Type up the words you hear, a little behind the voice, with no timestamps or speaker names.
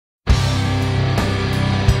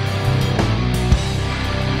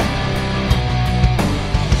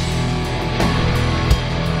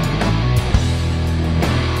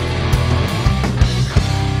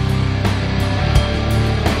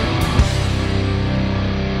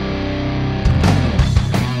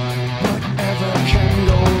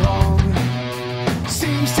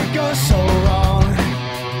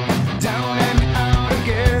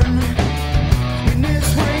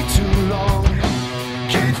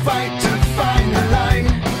fight to find the light.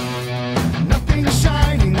 Nothing's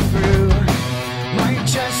shining through. My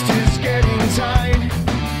chest is getting tight.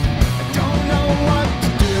 I don't know what to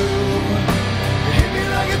do. You hit me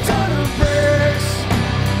like a ton of bricks.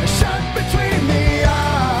 A shot between the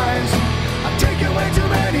eyes. I've taken way too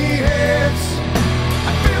many hits.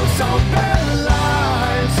 I feel so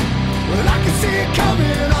paralyzed. Well, I can see it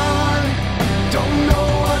coming on. Don't know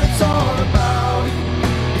what it's all about.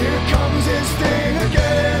 Here comes this thing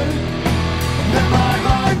again. And then my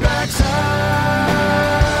mind backs out.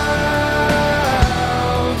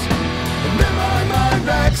 And then my mind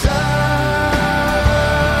backs out.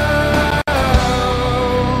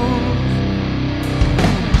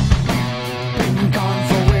 Been gone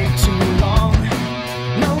for way too long.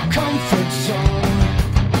 No comfort zone.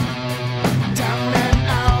 Down and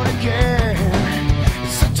out again.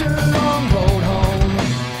 It's such a long road home.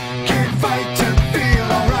 Can't fight to feel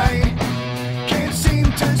alright. Can't seem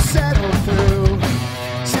to settle through.